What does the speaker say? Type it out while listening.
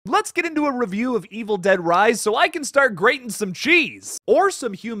let's get into a review of Evil Dead Rise so I can start grating some cheese. Or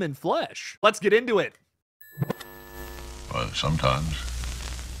some human flesh. Let's get into it. Well, sometimes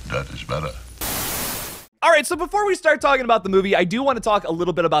that is better. Alright, so before we start talking about the movie, I do want to talk a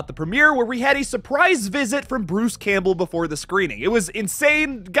little bit about the premiere, where we had a surprise visit from Bruce Campbell before the screening. It was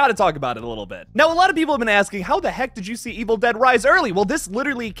insane. Gotta talk about it a little bit. Now, a lot of people have been asking, how the heck did you see Evil Dead Rise early? Well, this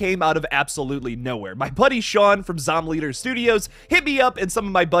literally came out of absolutely nowhere. My buddy Sean from Zomleader Studios hit me up and some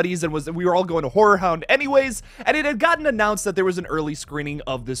of my buddies, and we were all going to HorrorHound anyways, and it had gotten announced that there was an early screening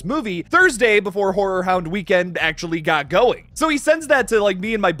of this movie Thursday before HorrorHound weekend actually got going. So he sends that to like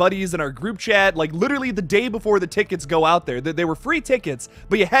me and my buddies in our group chat, like literally the day before the tickets go out there. They were free tickets,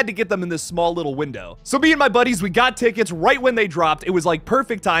 but you had to get them in this small little window. So me and my buddies, we got tickets right when they dropped. It was like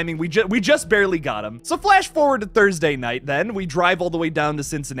perfect timing. We just barely got them. So flash forward to Thursday night then. We drive all the way down to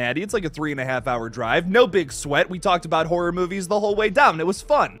Cincinnati. It's like a 3.5-hour drive. No big sweat. We talked about horror movies the whole way down. It was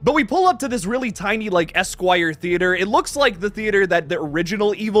fun. But we pull up to this really tiny like Esquire theater. It looks like the theater that the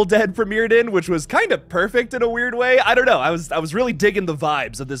original Evil Dead premiered in, which was kind of perfect in a weird way. I don't know. I was really digging the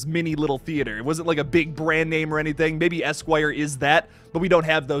vibes of this mini little theater. It wasn't like a big brand name or anything. Maybe Esquire is that, but we don't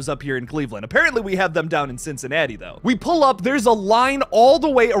have those up here in Cleveland. Apparently we have them down in Cincinnati though. We pull up, there's a line all the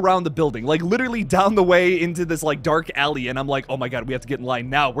way around the building, like literally down the way into this like dark alley, and I'm like, oh my god, we have to get in line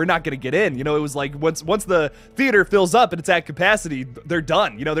now. We're not gonna get in. You know, it was like once the theater fills up and it's at capacity, they're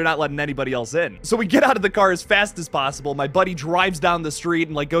done. You know, they're not letting anybody else in. So we get out of the car as fast as possible. My buddy drives down the street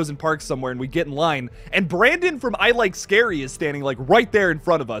and like goes and parks somewhere, and we get in line, and Brandon from I Like Scary is standing like right there in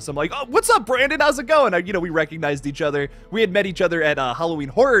front of us. I'm like, oh, what's up, Brandon? How's it going? You know, we recognized each other. We had met each other at Halloween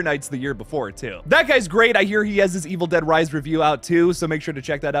Horror Nights the year before too. That guy's great. I hear he has his Evil Dead Rise review out too, so make sure to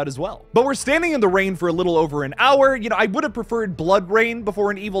check that out as well. But we're standing in the rain for a little over an hour. You know, I would have preferred blood rain before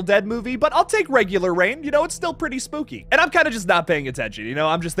an Evil Dead movie, but I'll take regular rain. You know, it's still pretty spooky. And I'm kind of just not paying attention. You know,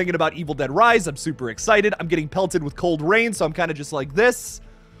 I'm just thinking about Evil Dead Rise. I'm super excited. I'm getting pelted with cold rain, so I'm kind of just like this.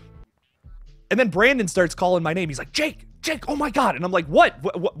 And then Brandon starts calling my name. He's like, Jake, oh my god. And I'm like,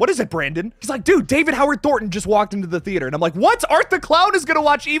 what is it, Brandon? He's like, dude, David Howard Thornton just walked into the theater. And I'm like, what? Art the Clown is gonna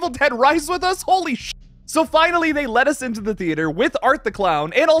watch Evil Dead Rise with us? Holy shit. So finally, they let us into the theater with Art the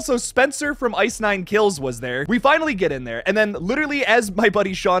Clown, and also Spencer from Ice Nine Kills was there. We finally get in there, and then literally as my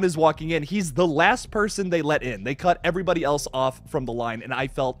buddy Sean is walking in, he's the last person they let in. They cut everybody else off from the line, and I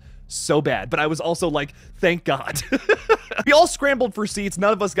felt so bad, but I was also like, thank God. We all scrambled for seats.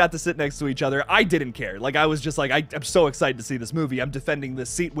 None of us got to sit next to each other. I didn't care. Like, I was just like, I'm so excited to see this movie. I'm defending this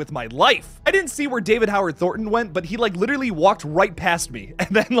seat with my life. I didn't see where David Howard Thornton went, but he like literally walked right past me and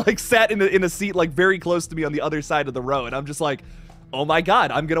then like sat in a seat like very close to me on the other side of the row. And I'm just like, oh my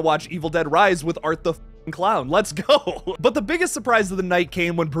god, I'm gonna watch Evil Dead Rise with Art the Clown. Let's go. But the biggest surprise of the night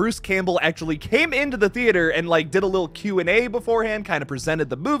came when Bruce Campbell actually came into the theater and like did a little Q&A beforehand, kind of presented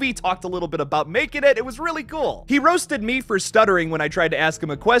the movie, talked a little bit about making it. It was really cool. He roasted me for stuttering when I tried to ask him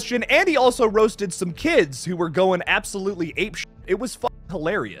a question, and he also roasted some kids who were going absolutely apeshit. It was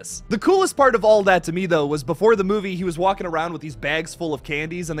hilarious. The coolest part of all that to me though was before the movie, he was walking around with these bags full of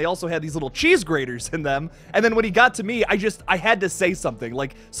candies, and they also had these little cheese graters in them. And then when he got to me, I had to say something,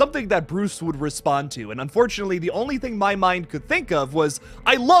 like something that Bruce would respond to. And unfortunately, the only thing my mind could think of was,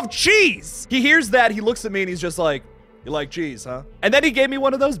 I love cheese. He hears that, he looks at me, and he's just like, you like cheese, huh? And then he gave me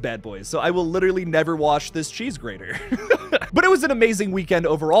one of those bad boys, so I will literally never wash this cheese grater. But it was an amazing weekend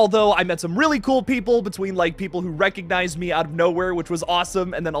overall, though. I met some really cool people, between like people who recognized me out of nowhere, which was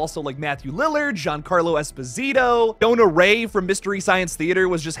awesome, and then also like Matthew Lillard, Giancarlo Esposito, Jonah Ray from Mystery Science Theater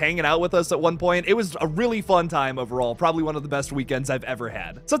was just hanging out with us at one point. It was a really fun time overall, probably one of the best weekends I've ever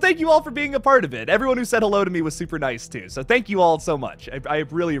had. So thank you all for being a part of it. Everyone who said hello to me was super nice too, so thank you all so much. I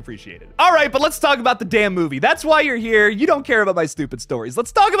really appreciate it. All right, but let's talk about the damn movie. That's why you're here. You don't care about my stupid stories.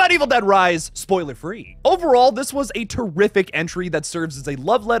 Let's talk about Evil Dead Rise, spoiler free. Overall, this was a terrific entry that serves as a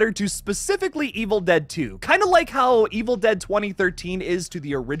love letter to specifically Evil Dead 2. Kind of like how Evil Dead 2013 is to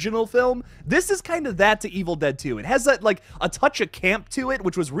the original film, this is kind of that to Evil Dead 2. It has that like a touch of camp to it,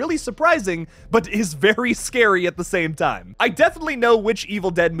 which was really surprising, but is very scary at the same time. I definitely know which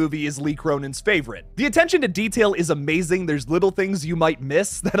Evil Dead movie is Lee Cronin's favorite. The attention to detail is amazing. There's little things you might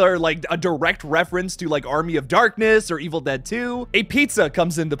miss that are like a direct reference to like Army of Darkness or Evil Dead 2. A pizza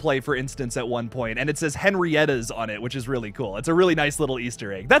comes into play, for instance, at one point, and it says Henrietta's on it, which is really cool. It's a really nice little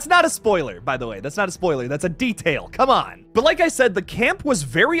Easter egg. That's not a spoiler, by the way. That's not a spoiler. That's a detail. Come on. But like I said, the camp was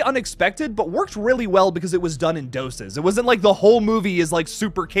very unexpected, but worked really well because it was done in doses. It wasn't like the whole movie is like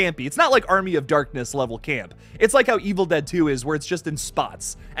super campy. It's not like Army of Darkness level camp. It's like how Evil Dead 2 is, where it's just in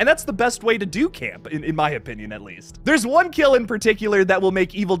spots. And that's the best way to do camp, in my opinion, at least. There's one kill in particular that will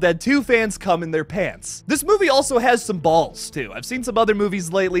make Evil Dead 2 fans come in their pants. This movie also had has some balls too. I've seen some other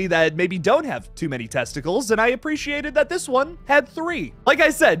movies lately that maybe don't have too many testicles, and I appreciated that this one had 3. Like I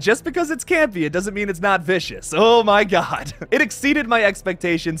said, just because it's campy, it doesn't mean it's not vicious. Oh my god. It exceeded my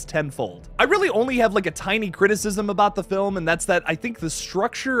expectations tenfold. I really only have like a tiny criticism about the film, and that's that I think the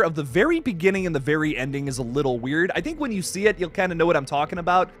structure of the very beginning and the very ending is a little weird. I think when you see it, you'll kind of know what I'm talking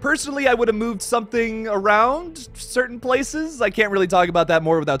about. Personally, I would have moved something around certain places. I can't really talk about that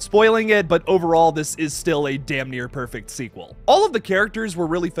more without spoiling it, but overall, this is still a damn near perfect sequel. All of the characters were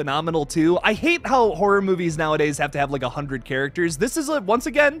really phenomenal too. I hate how horror movies nowadays have to have like 100 characters. This is, once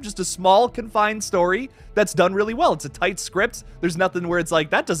again, just a small, confined story that's done really well. It's a tight script. There's nothing where it's like,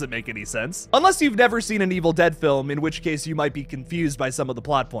 that doesn't make any sense. Unless you've never seen an Evil Dead film, in which case you might be confused by some of the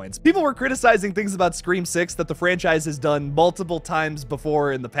plot points. People were criticizing things about Scream 6 that the franchise has done multiple times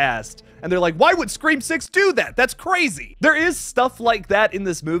before in the past, and they're like, why would Scream 6 do that? That's crazy. There is stuff like that in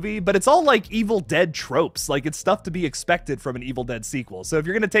this movie, but it's all like Evil Dead tropes. Like, it's stuff to be expected from an Evil Dead sequel. So if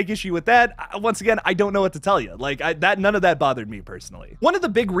you're gonna take issue with that, once again, I don't know what to tell you. Like, none of that bothered me personally. One of the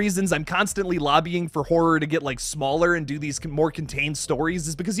big reasons I'm constantly lobbying for horror to get like smaller and do these more contained stories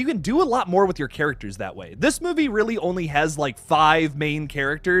is because you can do a lot more with your characters that way. This movie really only has like 5 main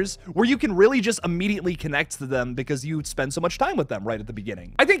characters where you can really just immediately connect to them because you spend so much time with them right at the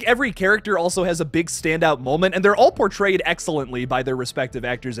beginning. I think every character also has a big standout moment, and they're all portrayed excellently by their respective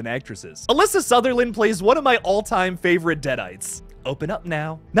actors and actresses. Alyssa Sutherland plays one of my all-time favorite Deadites. Open up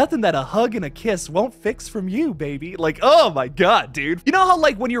now. Nothing that a hug and a kiss won't fix from you, baby. Like, oh my god, dude. You know how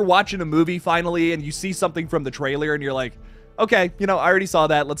like when you're watching a movie finally and you see something from the trailer and you're like, okay, you know, I already saw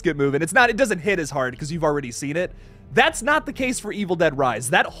that, let's get moving. It doesn't hit as hard because you've already seen it. That's not the case for Evil Dead Rise.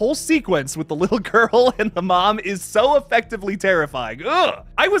 That whole sequence with the little girl and the mom is so effectively terrifying. Ugh.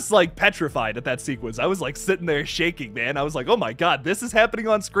 I was like petrified at that sequence. I was like sitting there shaking, man. I was like, oh my god, this is happening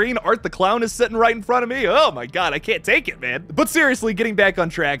on screen? Art the Clown is sitting right in front of me? Oh my god, I can't take it, man. But seriously, getting back on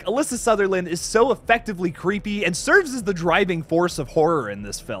track, Alyssa Sutherland is so effectively creepy and serves as the driving force of horror in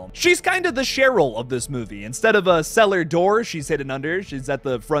this film. She's kind of the Cheryl of this movie. Instead of a cellar door she's hidden under, she's at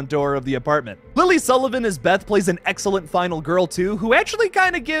the front door of the apartment. Lily Sullivan as Beth plays an excellent final girl too, who actually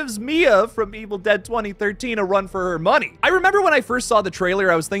kind of gives Mia from Evil Dead 2013 a run for her money. I remember when I first saw the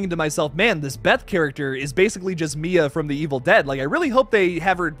trailer, I was thinking to myself, man, this Beth character is basically just Mia from the Evil Dead. Like, I really hope they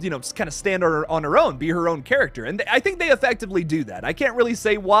have her, you know, just kind of stand on her own, be her own character. And I think they effectively do that. I can't really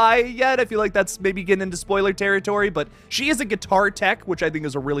say why yet. I feel like that's maybe getting into spoiler territory, but she is a guitar tech, which I think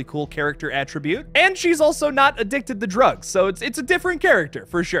is a really cool character attribute. And she's also not addicted to drugs, so it's a different character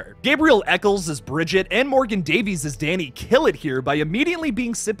for sure. Gabriel Eccles as Bridget and Morgan Davies as Danny kill it here by immediately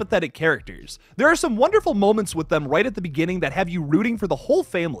being sympathetic characters. There are some wonderful moments with them right at the beginning that have you rooting for the whole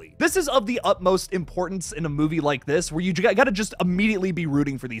family. This is of the utmost importance in a movie like this, where you gotta just immediately be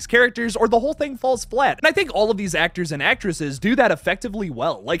rooting for these characters or the whole thing falls flat. And I think all of these actors and actresses do that effectively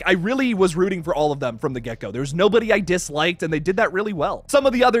well. Like, I really was rooting for all of them from the get-go. There's nobody I disliked, and they did that really well. Some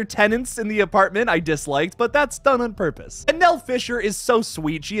of the other tenants in the apartment I disliked, but that's done on purpose. And Nell Fisher is so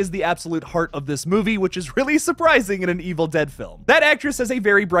sweet. She is the absolute heart of this movie, which is really surprising in an Evil Dead film. That actress has a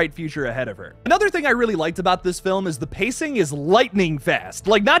very bright future ahead of her. Another thing I really liked about this film is the pacing is lightning fast.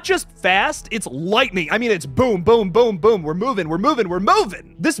 Like, not just fast, it's lightning. I mean, it's boom, boom, boom, boom. We're moving, we're moving, we're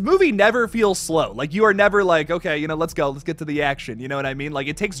moving. This movie never feels slow. Like, you are never like, okay, you know, let's go, let's get to the action. You know what I mean? Like,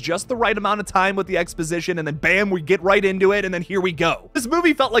 it takes just the right amount of time with the exposition, and then bam, we get right into it, and then here we go. This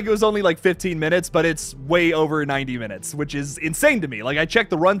movie felt like it was only like 15 minutes, but it's way over 90 minutes, which is insane to me. Like, I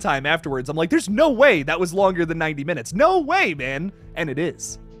checked the runtime afterwards. I'm like, there's no way that was longer than 90 minutes. No way, man. And it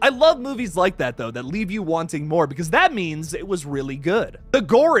is. I love movies like that, though, that leave you wanting more, because that means it was really good. The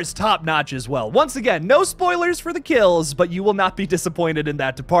gore is top-notch as well. Once again, no spoilers for the kills, but you will not be disappointed in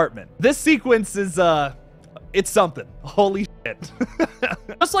that department. This sequence is, it's something. Holy shit.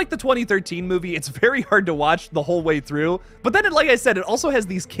 Just like the 2013 movie, it's very hard to watch the whole way through, but then, like I said, it also has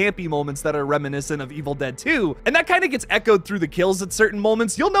these campy moments that are reminiscent of Evil Dead 2, and that kind of gets echoed through the kills at certain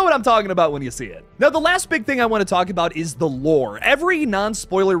moments. You'll know what I'm talking about when you see it. Now, the last big thing I want to talk about is the lore. Every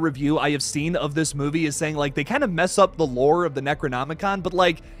non-spoiler review I have seen of this movie is saying, like, they kind of mess up the lore of the Necronomicon, but,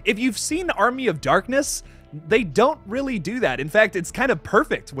 like, if you've seen Army of Darkness, they don't really do that. In fact, it's kind of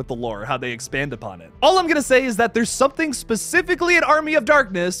perfect with the lore, how they expand upon it. All I'm gonna say is that there's something specifically in Army of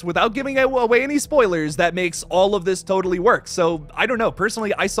Darkness, without giving away any spoilers, that makes all of this totally work. So, I don't know,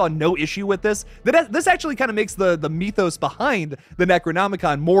 personally, I saw no issue with this. This actually kind of makes the mythos behind the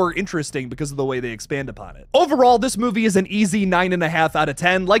Necronomicon more interesting because of the way they expand upon it. Overall, this movie is an easy 9.5 out of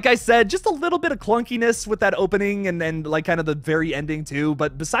 10. Like I said, just a little bit of clunkiness with that opening and like kind of the very ending too,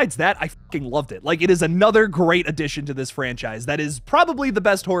 but besides that, I fucking loved it. Like, it is another another great addition to this franchise that is probably the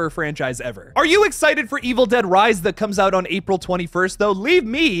best horror franchise ever. Are you excited for Evil Dead Rise that comes out on April 21st though? Leave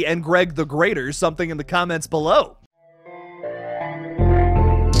me and Greg the Greater something in the comments below.